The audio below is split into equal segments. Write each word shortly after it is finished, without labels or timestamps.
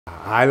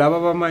Hayi laba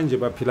bamanje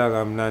baphila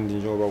kamnandi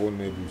njengoba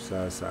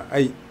kunekusasa.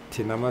 Ayi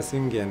thina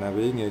masingena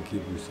beyingekho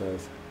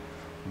ikusasa.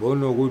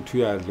 Bona ukuthi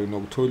uyadla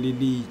nokuthola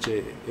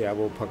ilitshe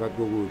yabo phakathi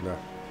kokudla.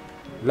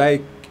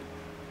 Like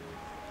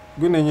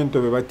kunenye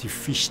into bebathi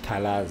fish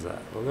talaza.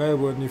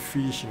 Ukayibona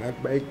ifish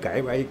ngathi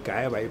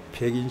bayigaya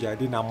bayipheka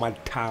injalo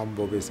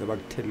inamathambo bese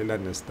bakuthelela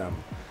nestamp.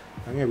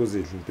 Angeke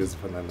uzidle into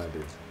ezifana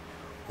nalezi.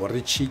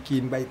 Or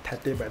chicken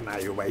bayithathe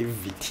banayo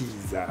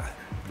bayivithiza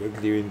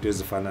bekudliwe into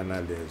ezifana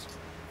nalezo.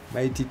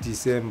 Mayithi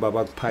December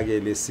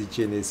bakuphakele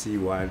esitsheni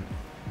esi1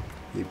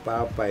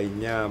 ipapa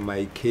inyama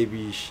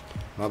ikhebishi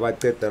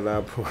mabaceda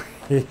lapho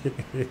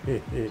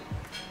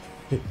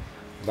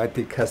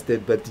bathi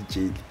custard bathi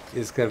jelly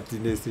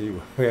esikhathini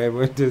esiwa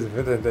uyayibona into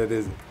ezifana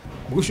nalezi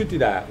kusho ukuthi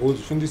la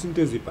uzifundisa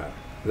into ezibhala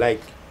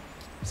like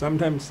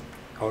sometimes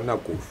awuna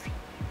coffee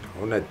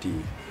awuna tea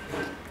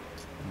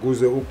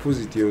kuze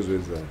uphuze tea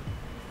uzwenzana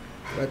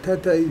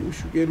bathatha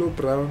ushukela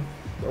brown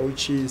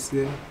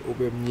bawuchise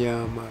ube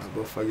mnyama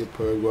bafake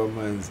phakathi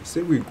kwamanzi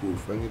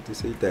sekuyikufa ngithi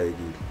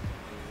seyidayekile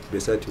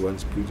besathi one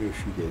spoon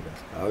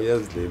yoshukela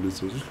awuyazidlela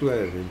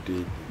uzohlukana nento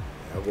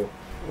yabo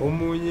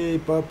omunye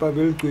ipapa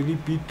beligcwele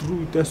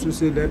ibeetroot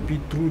asusela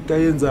beetroot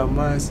ayenza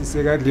amasi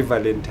sekadli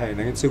valentine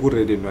ngithi seku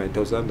red and white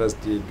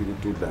awusunderstand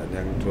ukuthi udlani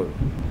angithola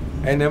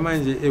and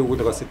manje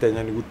ukudla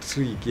kwasedanyani ku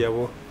trick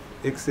yabo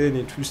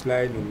ekseni 2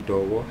 slide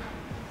nomdoko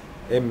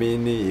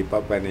emini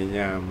ipapa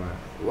nenyama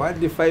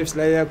wadli 5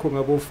 slide yakho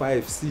ngabo 5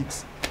 6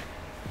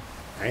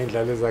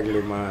 ayindlala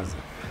ezakulemaza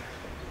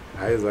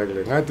hayi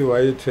zakule ngathi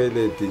waye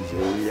toilet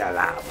nje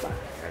uyalapha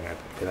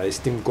ngathi phela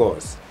istim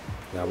course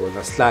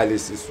yabona sihlale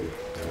isizwe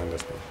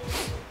understand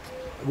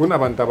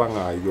kunabantu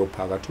abangayo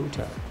phakathi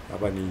total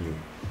abaningi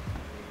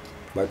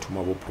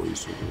bathuma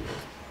bophoyisa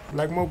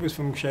like mawube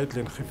sifuna ukushaya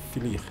idlen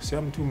gefilig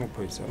siyamthuma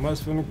uphoyisa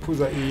masifuna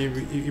ukuphuza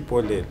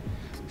ibhodlela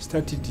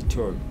start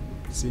iditol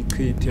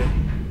sichithe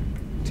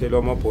thela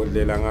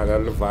amabhodlela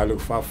ngakalivalo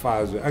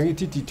kufafazwe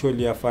angithi iditol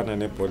iyafana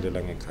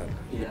nebhodlela ngekhala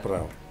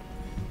ibrown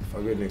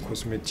fake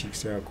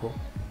ne-cosmetics yakho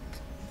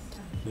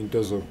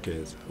into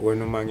zokugeza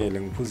wena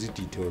umangele ngiphuza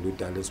iditol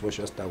udala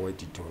sibosha stakwa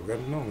iditol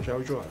kanti no ngishaya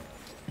utshwala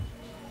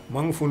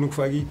mangifuna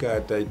ukufaka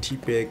igada i-tea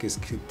bag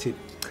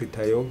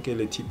isichitha yonke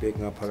le tea bag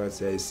ngaphakathi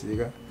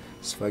siyayisika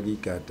sifaka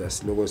igada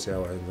siloko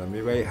siyawenza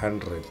maybe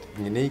 100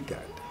 ngine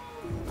igada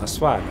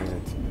asifana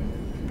ngithi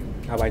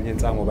abanye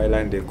insango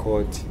bayilande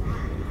court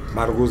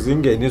mara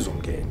kuzingene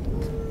izongena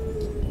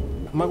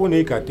makune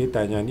igada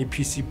edanyana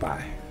iPC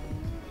buy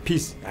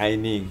peace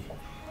ayiningi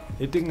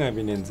ethi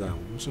kungabi nenzango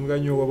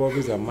umsunkanyoko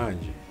babiza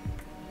manje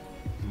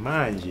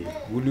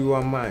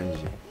kuliwa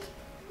manje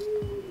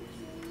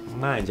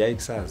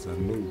ayikusasa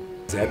no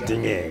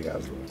ziyadingeka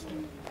zonke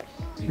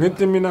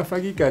ngithi mina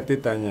faka igada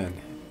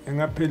edanyana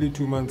engapheli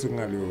 2 months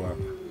ngaliwaka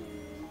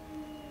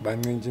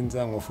bancintsha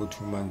insango for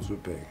 2 months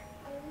ubheke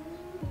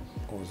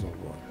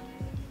ozobona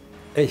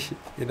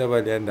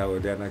indaba le ndawo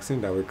leyana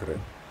kusindawo egrand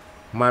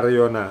mara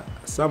yona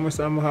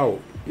somehow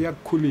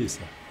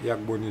iyakukhulisa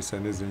iyakubonisa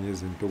nezinye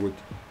izinto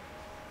ukuthi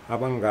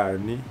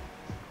abangani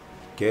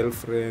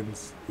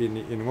girlfriends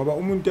ini ngoba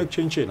umuntu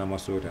yakuchange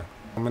amasoda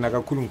mina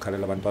kakhulu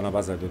ngikhalela abantwana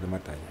abazalelwe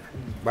emadanyana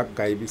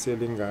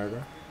bakugayibisela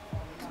ingaka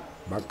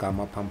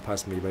bagama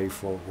pampers maybe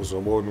bayi4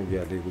 uzobona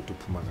ukuyale ukuthi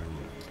uphuma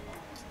kanjani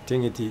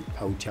thengithi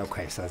awuthi yakho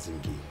ayisazi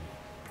inkingi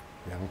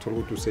uyangithola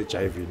ukuthi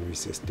usejivini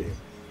uyisestep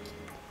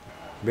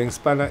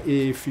bengisipana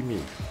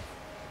female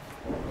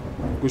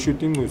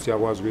kushuthi incusi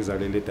yakwazi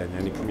ukuzalela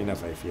edanyana iphumina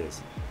 5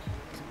 years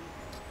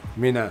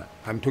mina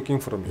I'm talking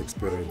from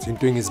experience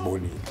into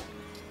engizibonile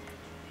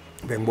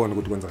bengibona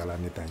ukuthi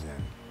kwenzakalana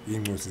edanyana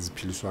incusi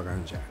ziphiliswa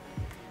kanjani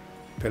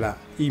phela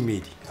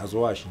imidi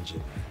azowashi nje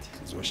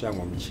nathi zoshaya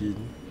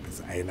ngomchini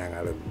ayina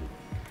ngalo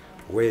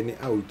when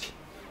out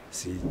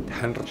si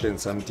 100 and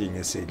something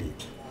eseli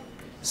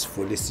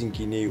sifole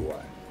sinkini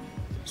eyi1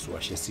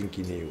 siwashe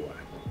sinkini eyi1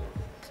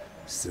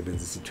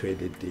 sebenzisa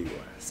i-toilet eyi1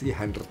 si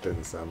 100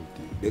 and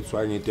something that's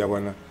why ngithi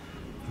yabona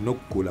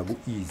nokugula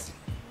ku easy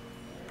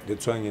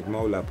that's why ngithi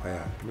mawulapha ya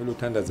kumele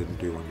uthandaze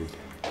into yonke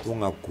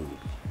ungaguli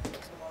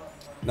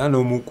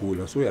nanoma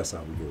ugula so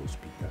uyasaba uye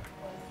hospital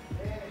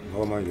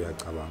ngoba manje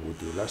uyacabanga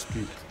ukuthi last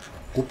week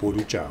kubhola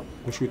ujabu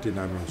kusho ukuthi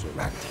nami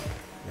ngizolanda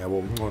yabo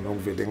ungcono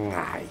kuvele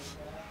ngayi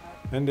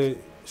and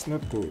it's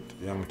not good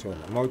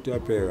yangithola mawuthi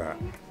yapheka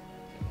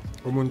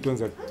umuntu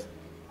wenza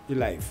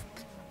ilife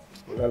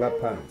ulala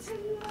phansi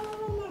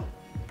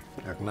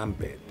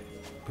akunambede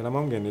phela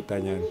mawungena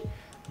edanyana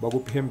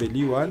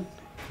bakuphembeli 1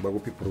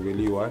 bakuphi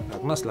ibrokeli 1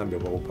 akunasilambe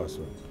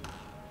bakuphasona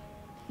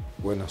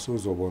wena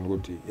suzobona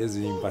ukuthi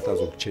ezinye impahla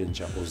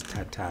zokuchange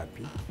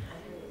uzithathaphi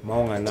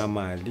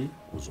mawunganamali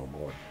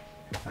uzobona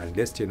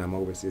unless thina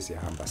mawube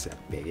sesihamba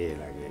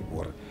siyabhekela ke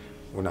or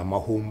unama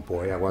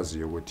homeboy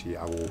akwaziyo ukuthi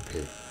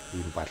akuphe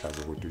impahla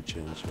zokuthi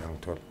uchange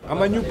yangithola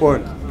ama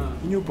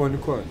newborn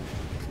khona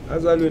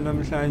azalwe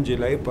namhlanje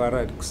la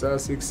eBharat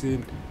kusasa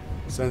ekuseni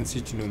Sun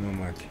City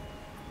nomamakhe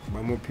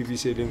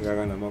bamophibisela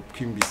ingaka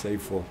namaphimbisa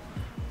i4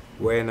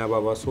 wena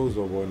baba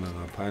sozobona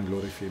ngaphandle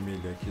ori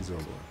family yakhe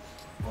izobona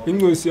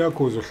incosi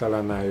yakho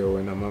uzohlala nayo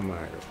wena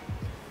mamayo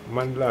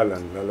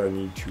Mandlala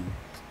need to, you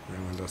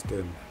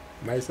understand.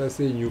 Mayisa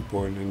say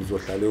newborn and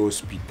uzohlala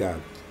hospital.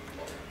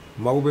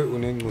 Mawube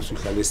unenxusa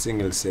uhlala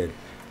single cell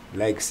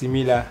like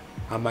similar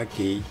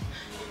ama-gay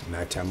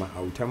nathi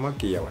ama-out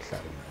ama-gay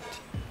awahlala nathi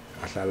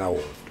ahlala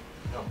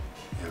wodwa,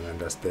 you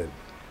understand.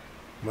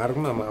 Mara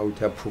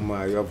kunama-out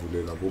aphumayo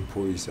avuleka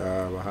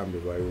bophoyisa bahambe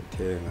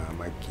bayothenga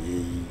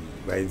ama-gay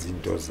bayenza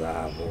into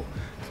zabo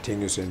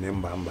thengiswe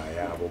nembamba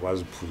yabo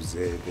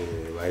baziphuzele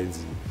bayenza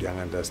into,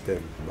 you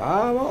understand.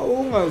 Baba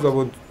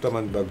ungazabona ukuthi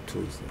abantu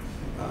bakuthuza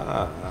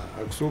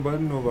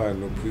akusobani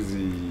nobani ophuza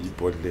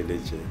ibhodlela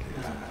ejele.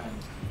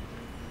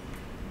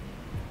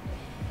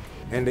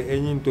 And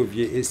enye into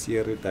vye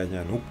esiyere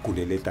tanyana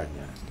ukugulela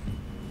etanyana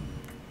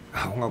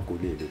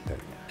ungaguleli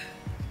etanyana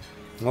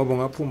ngoba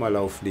ungaphuma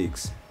la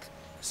uflex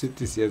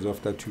sithi siyeza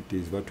after 2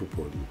 days bathu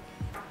upholile,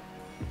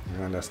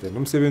 you understand.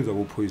 Umsebenzi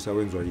wobuphoyisa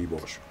wenziwa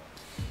yiboshwa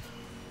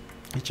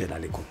ijela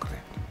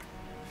le-concrete.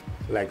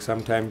 Like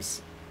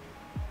sometimes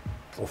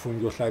ufuna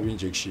ukuyohlaba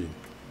injection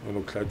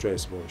unokuhlatshwa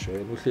isiboshwa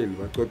yena uhleli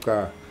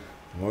bacoca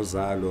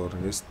ngozalo or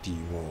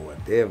ngesidingo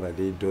whatever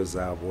le into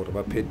zabo or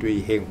baphethwe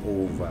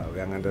i-hangover,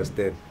 you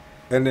understand.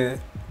 And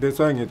that's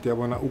why ngithi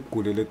yabona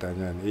ukugulela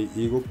edanyana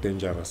yiko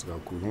dangerous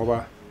kakhulu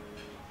ngoba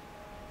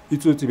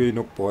itsothi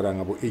beyinokubhora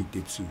ngabo 8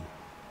 ebusuku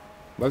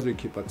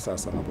bazoyikhipha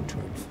kusasa ngabo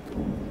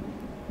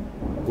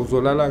 12.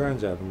 Uzolala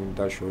kanjani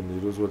umuntu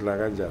ashonile, uzodla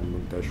kanjani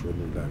umuntu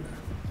ashonile lana.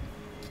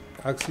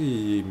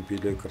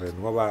 Akusiyimpilo egrand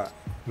ngoba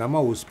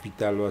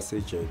nama-hospital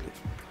wasejele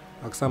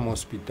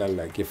akusama-hospital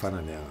like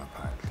efana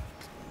neyangaphandle.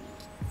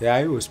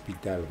 Hayi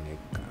hospital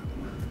ngegama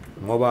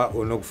ngoba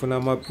unokufuna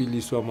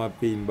amapilisi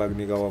wama-pain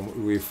bakunika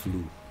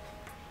we-flu,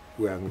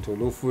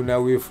 uyangithola. Ufuna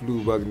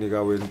we-flu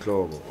bakunika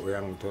wenhloko,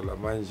 uyangithola.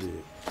 Manje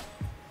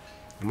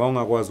uma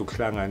ungakwazi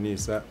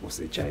ukuhlanganisa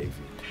use-HIV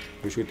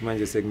kusho ukuthi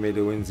manje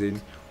sekumele wenzeni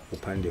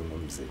uphande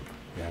ngomzimba,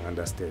 you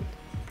understand.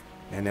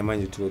 And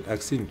manje thola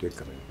akusinto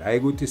egrand, hayi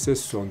ukuthi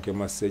sesonke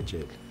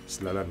masejele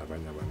silala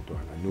nabanye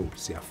abantwana, no,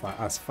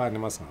 asifani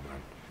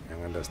masingabantu,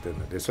 you understand.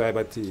 That's why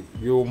bathi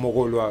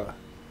yomokolwa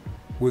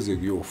kuze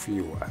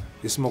kuyofiwa.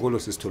 Isimokolo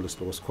sisitholo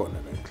sihloko sikhona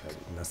la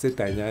emhlabeni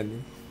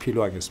nasedanyani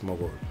philwa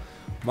ngesimokolo.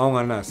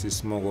 Mawunganaso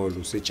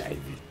isimokolo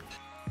use-HIV.